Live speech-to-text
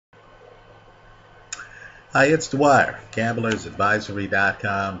Hi, it's Dwyer,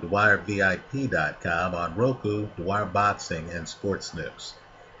 gamblersadvisory.com, dwyervip.com, on Roku, Dwyer Boxing, and Sports News.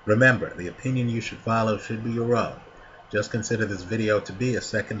 Remember, the opinion you should follow should be your own. Just consider this video to be a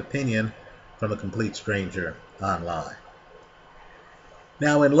second opinion from a complete stranger online.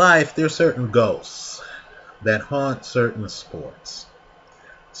 Now, in life, there are certain ghosts that haunt certain sports.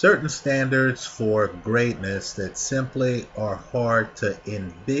 Certain standards for greatness that simply are hard to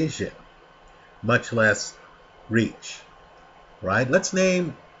envision, much less reach. Right? Let's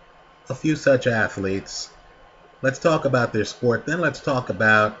name a few such athletes. Let's talk about their sport. Then let's talk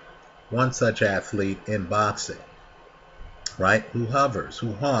about one such athlete in boxing, right? Who hovers,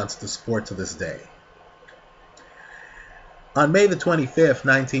 who haunts the sport to this day. On May the 25th,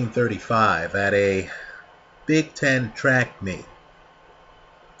 1935, at a Big Ten track meet,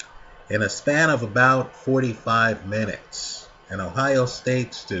 in a span of about 45 minutes, an Ohio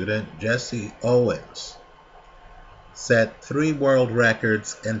State student, Jesse Owens, set 3 world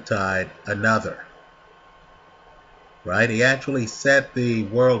records and tied another. Right? He actually set the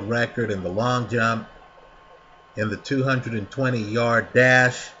world record in the long jump, in the 220-yard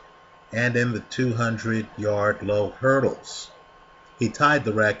dash, and in the 200-yard low hurdles. He tied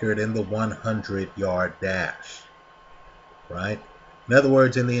the record in the 100-yard dash. Right? In other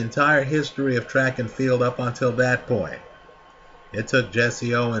words, in the entire history of track and field up until that point, it took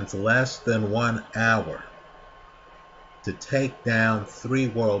Jesse Owens less than 1 hour to take down 3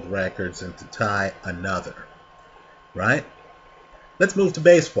 world records and to tie another. Right? Let's move to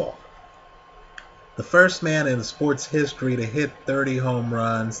baseball. The first man in the sport's history to hit 30 home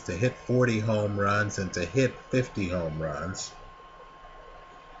runs, to hit 40 home runs, and to hit 50 home runs,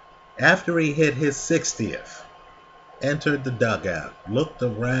 after he hit his 60th, entered the dugout, looked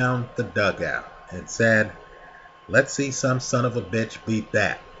around the dugout, and said, "Let's see some son of a bitch beat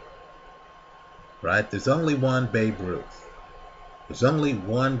that." Right? There's only one Babe Ruth. There's only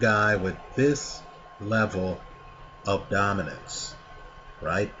one guy with this level of dominance.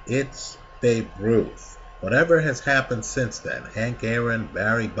 Right? It's Babe Ruth. Whatever has happened since then, Hank Aaron,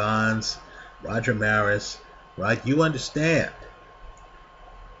 Barry Bonds, Roger Maris, right? You understand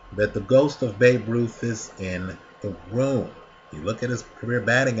that the ghost of Babe Ruth is in the room. You look at his career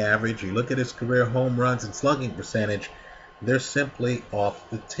batting average, you look at his career home runs and slugging percentage, they're simply off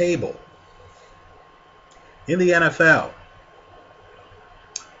the table. In the NFL,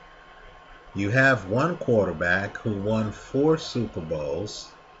 you have one quarterback who won 4 Super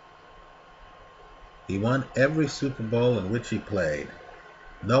Bowls. He won every Super Bowl in which he played.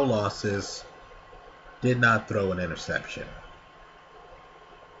 No losses. Did not throw an interception.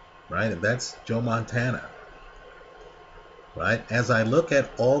 Right? And that's Joe Montana. Right? As I look at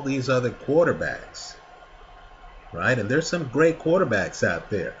all these other quarterbacks, right? And there's some great quarterbacks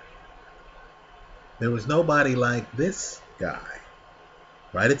out there. There was nobody like this guy.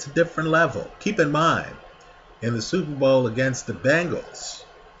 Right? It's a different level. Keep in mind, in the Super Bowl against the Bengals,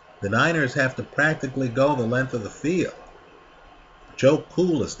 the Niners have to practically go the length of the field. Joe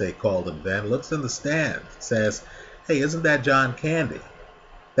Cool, as they called him then, looks in the stand, says, "Hey, isn't that John Candy?"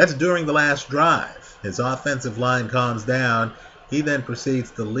 That's during the last drive. His offensive line calms down. He then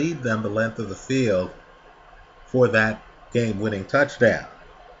proceeds to lead them the length of the field for that game-winning touchdown.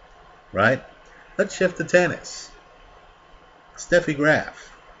 Right? Let's shift to tennis. Steffi Graf,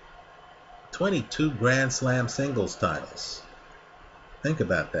 22 Grand Slam singles titles. Think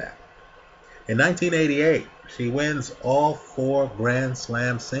about that. In 1988, she wins all 4 Grand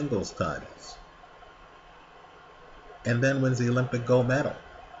Slam singles titles and then wins the Olympic gold medal.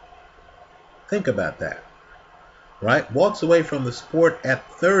 Think about that. Right? Walks away from the sport at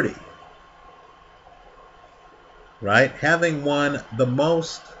 30. Right? Having won the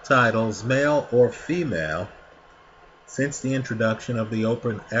most titles, male or female, since the introduction of the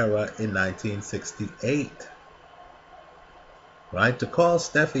Open era in 1968. Right? To call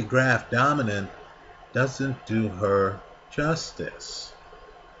Steffi Graf dominant doesn't do her justice.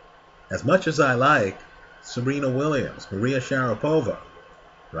 As much as I like Serena Williams, Maria Sharapova,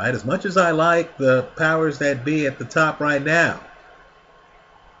 right? As much as I like the powers that be at the top right now,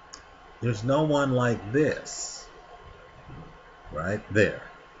 there's no one like this right there.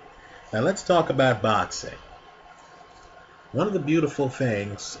 Now let's talk about boxing. One of the beautiful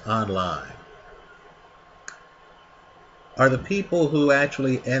things online are the people who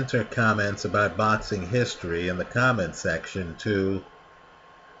actually enter comments about boxing history in the comment section to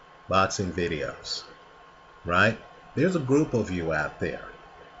boxing videos, right? There's a group of you out there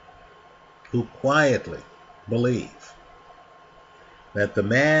who quietly believe that the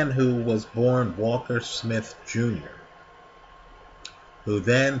man who was born Walker Smith Jr. who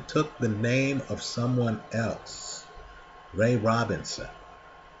then took the name of someone else, Ray Robinson,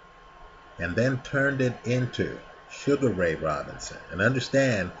 and then turned it into Sugar Ray Robinson. And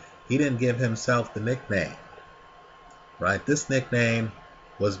understand, he didn't give himself the nickname, right? This nickname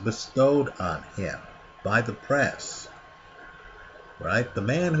was bestowed on him by the press, right? The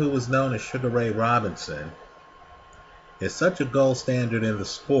man who was known as Sugar Ray Robinson is such a gold standard in the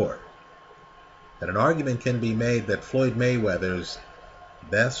sport that an argument can be made that Floyd Mayweather's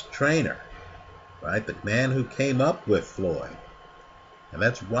best trainer, right, the man who came up with Floyd, and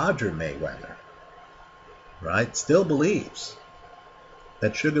that's Roger Mayweather, right, still believes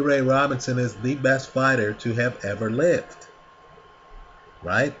that Sugar Ray Robinson is the best fighter to have ever lived,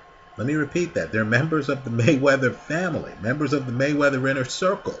 right? Let me repeat that. They're members of the Mayweather family, members of the Mayweather inner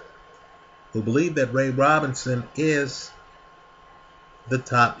circle, who believe that Ray Robinson is the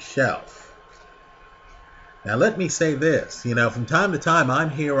top shelf. Now let me say this, from time to time I'm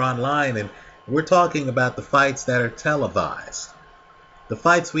here online and we're talking about the fights that are televised, the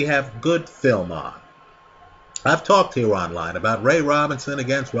fights we have good film on. I've talked here online about Ray Robinson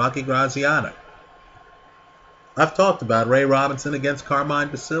against Rocky Graziano. I've talked about Ray Robinson against Carmine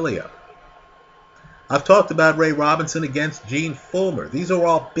Basilio. I've talked about Ray Robinson against Gene Fullmer. These are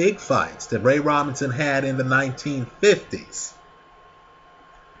all big fights that Ray Robinson had in the 1950s.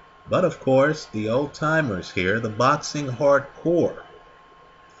 But of course, the old-timers here, the boxing hardcore,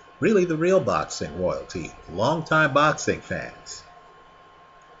 really the real boxing royalty, longtime boxing fans,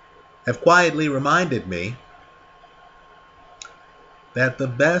 have quietly reminded me that the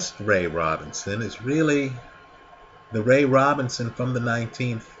best Ray Robinson is really the Ray Robinson from the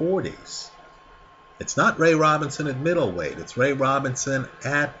 1940s. It's not Ray Robinson at middleweight, it's Ray Robinson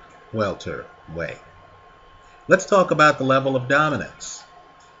at welterweight. Let's talk about the level of dominance.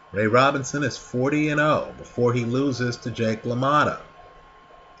 Ray Robinson is 40-0 before he loses to Jake LaMotta,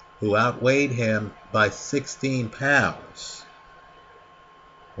 who outweighed him by 16 pounds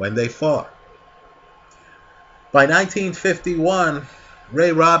when they fought. By 1951,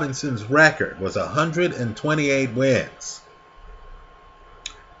 Ray Robinson's record was 128 wins,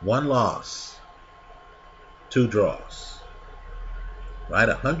 1 loss, 2 draws. Right?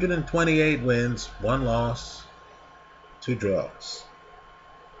 128 wins, 1 loss, 2 draws.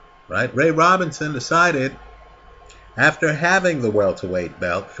 Right? Ray Robinson decided, after having the welterweight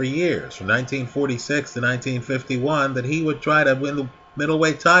belt for years, from 1946 to 1951, that he would try to win the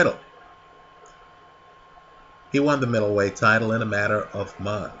middleweight title. He won the middleweight title in a matter of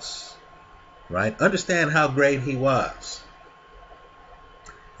months. Right? Understand how great he was.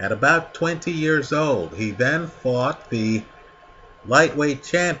 At about 20 years old, he then fought the lightweight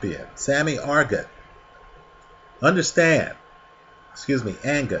champion, Sammy Angut. Understand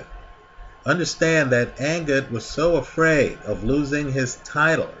that Angut was so afraid of losing his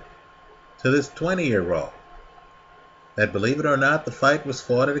title to this 20-year-old that, believe it or not, the fight was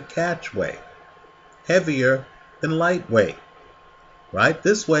fought at a catch weight, heavier than lightweight. Right?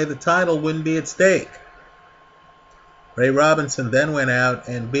 This way, the title wouldn't be at stake. Ray Robinson then went out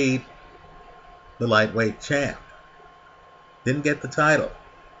and beat the lightweight champ. Didn't get the title.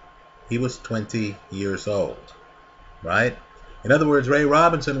 He was 20 years old. Right? In other words, Ray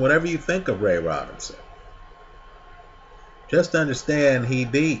Robinson, whatever you think of Ray Robinson, just understand he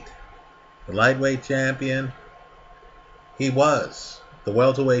beat the lightweight champion. He was the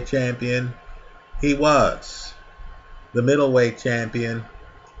welterweight champion. He was the middleweight champion.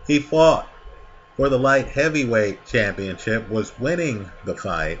 He fought for the light heavyweight championship, was winning the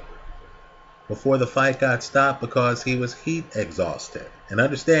fight before the fight got stopped because he was heat exhausted. And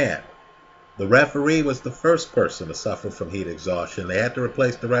understand, the referee was the first person to suffer from heat exhaustion. They had to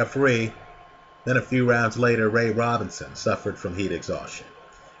replace the referee. Then a few rounds later, Ray Robinson suffered from heat exhaustion.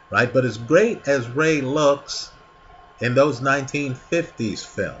 Right? But as great as Ray looks in those 1950s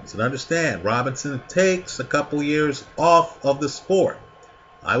films, and understand, Robinson takes a couple years off of the sport.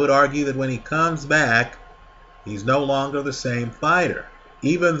 I would argue that when he comes back, he's no longer the same fighter,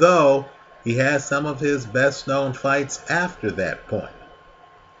 even though he has some of his best-known fights after that point.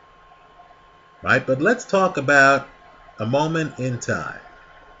 Right? But let's talk about a moment in time.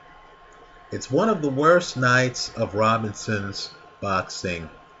 It's one of the worst nights of Robinson's boxing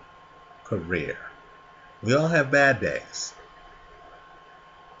career. We all have bad days.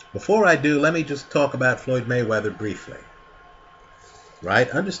 Before I do, let me just talk about Floyd Mayweather briefly. Right?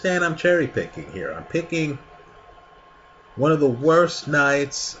 Understand I'm cherry picking here. I'm picking one of the worst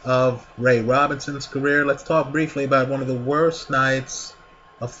nights of Ray Robinson's career. Let's talk briefly about one of the worst nights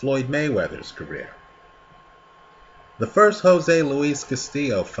of Floyd Mayweather's career. The first Jose Luis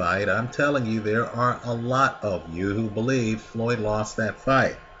Castillo fight, I'm telling you, there are a lot of you who believe Floyd lost that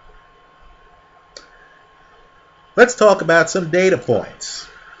fight. Let's talk about some data points.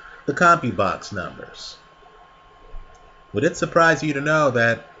 The CompuBox numbers. Would it surprise you to know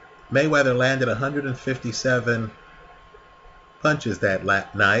that Mayweather landed 157 punches that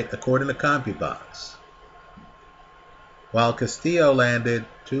night, according to CompuBox, while Castillo landed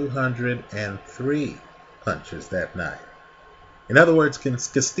 203 punches that night? In other words,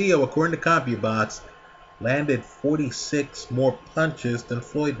 Castillo, according to CompuBox, landed 46 more punches than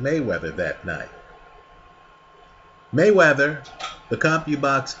Floyd Mayweather that night. Mayweather, the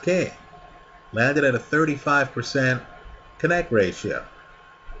CompuBox king, landed at a 35% connect ratio.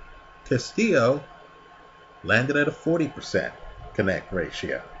 Castillo landed at a 40% connect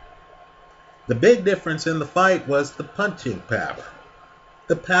ratio. The big difference in the fight was the punching power.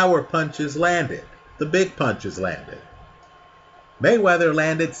 The power punches landed. The big punches landed. Mayweather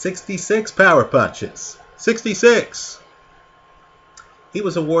landed 66 power punches. 66! He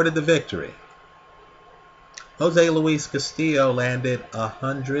was awarded the victory. Jose Luis Castillo landed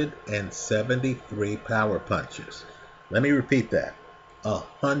 173 power punches. Let me repeat that.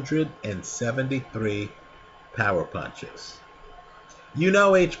 173 power punches. You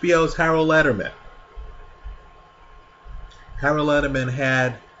know HBO's Harold Letterman. Harold Letterman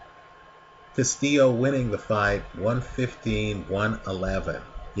had Castillo winning the fight 115-111.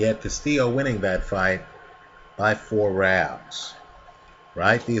 He had Castillo winning that fight by 4 rounds.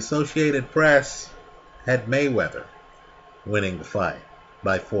 Right? The Associated Press had Mayweather winning the fight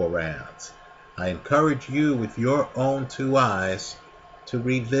by 4 rounds. I encourage you with your own 2 eyes to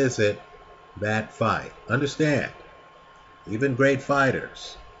revisit that fight. Understand, even great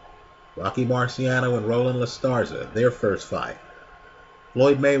fighters, Rocky Marciano and Roland LaStarza, their first fight.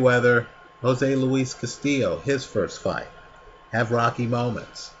 Floyd Mayweather, Jose Luis Castillo, his first fight, have rocky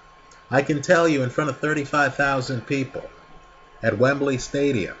moments. I can tell you, in front of 35,000 people at Wembley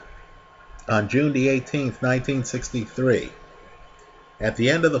Stadium on June the 18th, 1963, at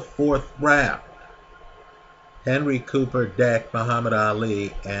the end of the 4th round, Henry Cooper decked Muhammad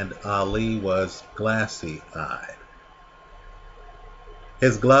Ali, and Ali was glassy-eyed.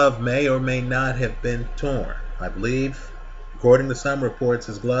 His glove may or may not have been torn. I believe, according to some reports,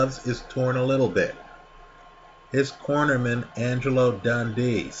 his gloves is torn a little bit. His cornerman, Angelo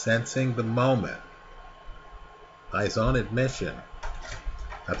Dundee, sensing the moment, by his own admission,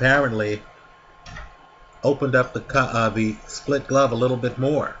 apparently opened up the split glove a little bit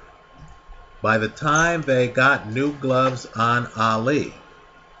more. By the time they got new gloves on Ali,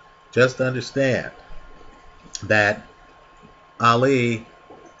 just understand that Ali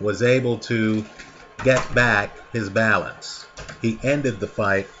was able to get back his balance. He ended the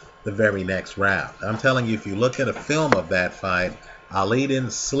fight the very next round. I'm telling you, if you look at a film of that fight, Ali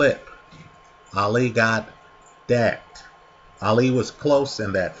didn't slip. Ali got decked. Ali was close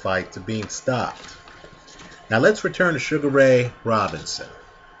in that fight to being stopped. Now let's return to Sugar Ray Robinson.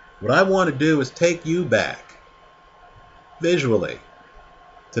 What I want to do is take you back, visually,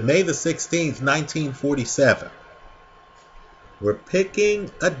 to May the 16th, 1947. We're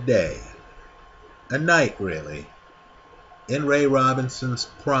picking a day, a night really, in Ray Robinson's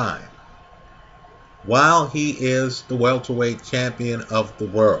prime, while he is the welterweight champion of the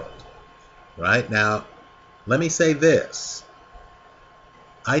world. Right? Now, let me say this.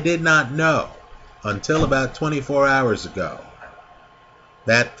 I did not know until about 24 hours ago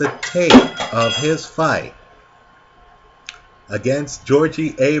that the tape of his fight against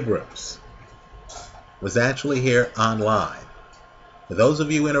Georgie Abrams was actually here online. For those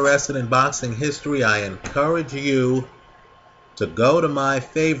of you interested in boxing history, I encourage you to go to my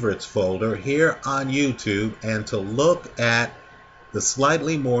favorites folder here on YouTube and to look at the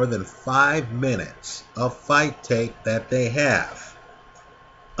slightly more than 5 minutes of fight tape that they have.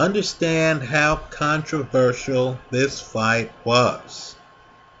 Understand how controversial this fight was,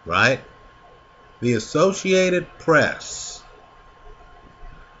 right? The Associated Press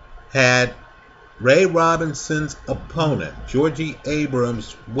had Ray Robinson's opponent, Georgie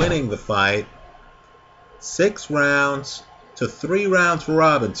Abrams, winning the fight 6 rounds to 3 rounds for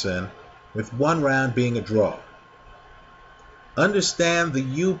Robinson, with 1 round being a draw. Understand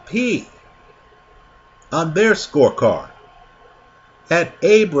the UP on their scorecard had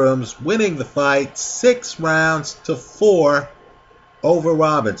Abrams winning the fight 6 rounds to 4 over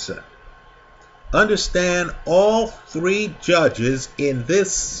Robinson. Understand all 3 judges in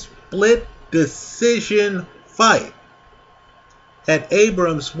this split decision fight had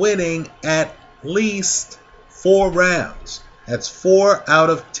Abrams winning at least 4 rounds. That's 4 out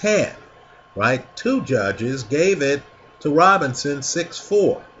of 10, right? 2 judges gave it to Robinson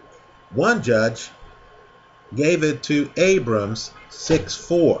 6-4. One judge gave it to Abrams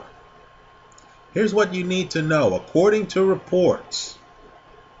 6-4. Here's what you need to know. According to reports,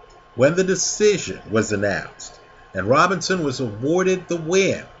 when the decision was announced and Robinson was awarded the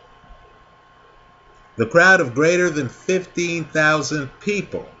win, the crowd of greater than 15,000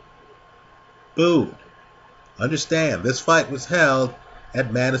 people booed. Understand, this fight was held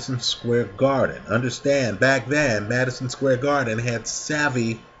at Madison Square Garden. Understand, back then, Madison Square Garden had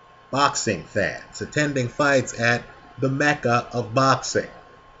savvy boxing fans attending fights at the Mecca of boxing.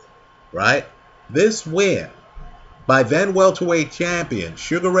 Right? This win by then welterweight champion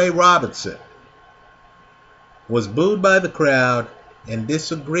Sugar Ray Robinson was booed by the crowd and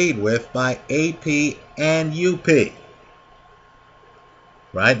disagreed with by AP and UP.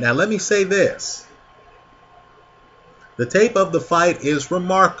 Right? Now let me say this. The tape of the fight is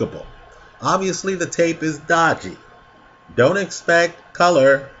remarkable. Obviously the tape is dodgy. Don't expect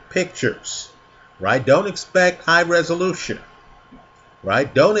color pictures. Right? Don't expect high resolution.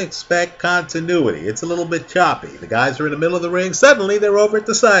 Right? Don't expect continuity. It's a little bit choppy. The guys are in the middle of the ring. Suddenly they're over at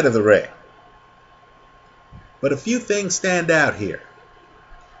the side of the ring. But a few things stand out here.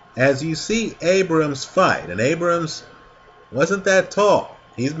 As you see Abrams fight, and Abrams wasn't that tall.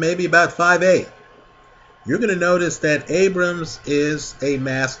 He's maybe about 5'8". You're going to notice that Abrams is a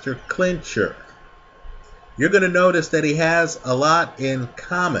master clincher. You're going to notice that he has a lot in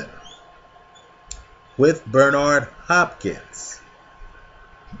common with Bernard Hopkins.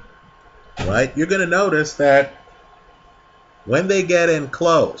 Right? You're going to notice that when they get in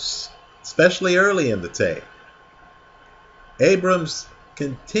close, especially early in the tape, Abrams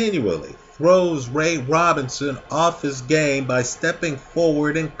continually throws Ray Robinson off his game by stepping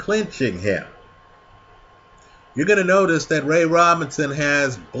forward and clinching him. You're going to notice that Ray Robinson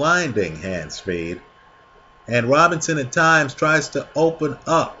has blinding hand speed, and Robinson at times tries to open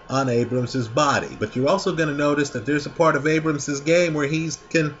up on Abrams' body. But you're also going to notice that there's a part of Abrams' game where he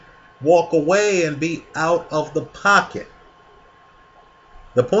can walk away and be out of the pocket.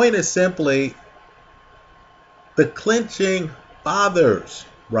 The point is simply the clinching bothers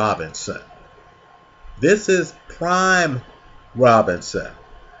Robinson. This is prime Robinson.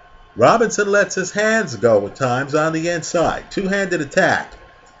 Robinson lets his hands go at times on the inside. Two-handed attack,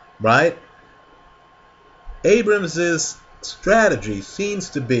 right? Abrams' strategy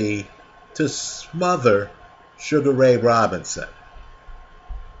seems to be to smother Sugar Ray Robinson.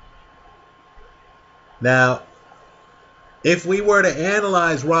 Now, if we were to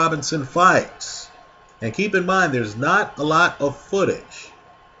analyze Robinson fights, and keep in mind there's not a lot of footage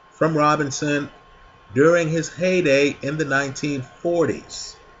from Robinson during his heyday in the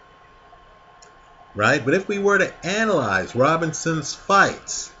 1940s. Right? But if we were to analyze Robinson's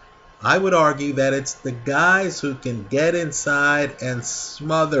fights, I would argue that it's the guys who can get inside and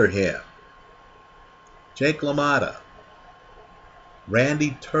smother him. Jake LaMotta,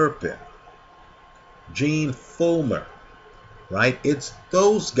 Randy Turpin, Gene Fullmer, right? It's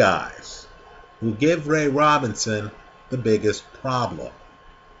those guys who give Ray Robinson the biggest problem.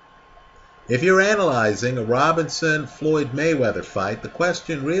 If you're analyzing a Robinson-Floyd Mayweather fight, the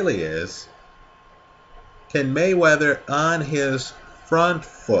question really is, can Mayweather on his front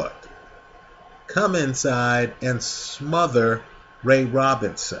foot come inside and smother Ray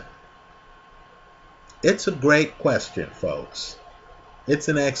Robinson? It's a great question, folks. It's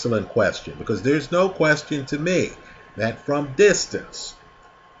an excellent question, because there's no question to me that from distance,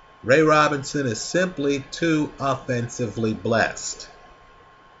 Ray Robinson is simply too offensively blessed.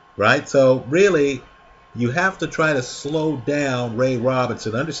 Right? So really, you have to try to slow down Ray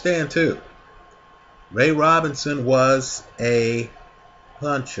Robinson. Understand too, Ray Robinson was a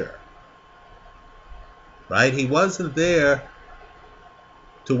puncher. Right? He wasn't there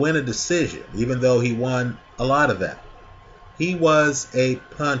to win a decision, even though he won a lot of them. He was a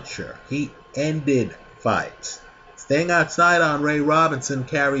puncher. He ended fights. Staying outside on Ray Robinson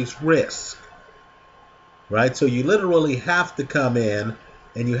carries risk. Right? So you literally have to come in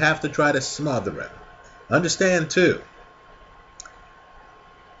and you have to try to smother him. Understand too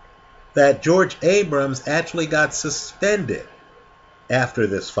that George Abrams actually got suspended after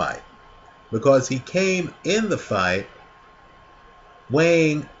this fight because he came in the fight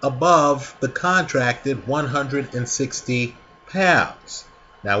weighing above the contracted 160 pounds.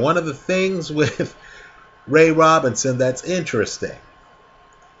 Now, one of the things with Ray Robinson that's interesting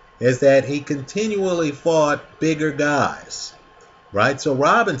is that he continually fought bigger guys. Right? So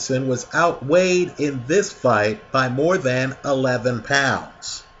Robinson was outweighed in this fight by more than 11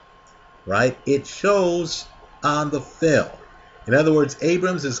 pounds. Right? It shows on the film. In other words,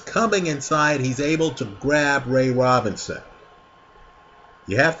 Abrams is coming inside. He's able to grab Ray Robinson.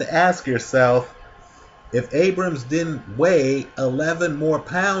 You have to ask yourself, if Abrams didn't weigh 11 more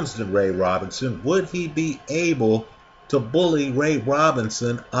pounds than Ray Robinson, would he be able to bully Ray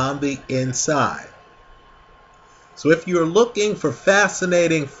Robinson on the inside? So if you're looking for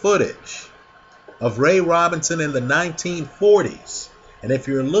fascinating footage of Ray Robinson in the 1940s, and if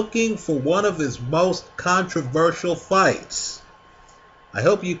you're looking for one of his most controversial fights, I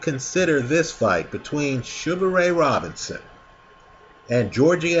hope you consider this fight between Sugar Ray Robinson and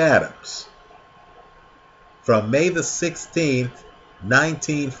Georgie Adams from May the 16th,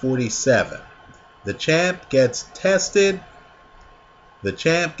 1947. The champ gets tested. The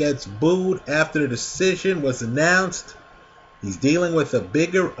champ gets booed after the decision was announced. He's dealing with a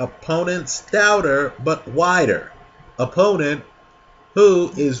bigger opponent, stouter but wider opponent,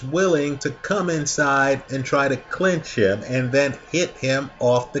 who is willing to come inside and try to clinch him and then hit him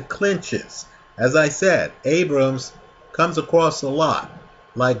off the clinches. As I said, Abrams comes across a lot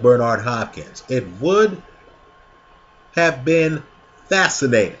like Bernard Hopkins. It would have been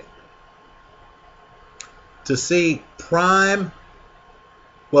fascinating to see prime,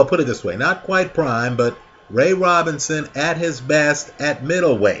 well, put it this way, not quite prime, but Ray Robinson at his best at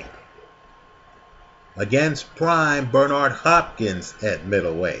middleweight against prime Bernard Hopkins at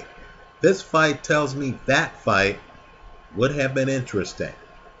middleweight. This fight tells me that fight would have been interesting.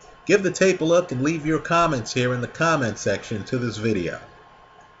 Give the tape a look and leave your comments here in the comment section to this video.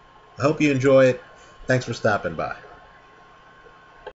 I hope you enjoy it. Thanks for stopping by.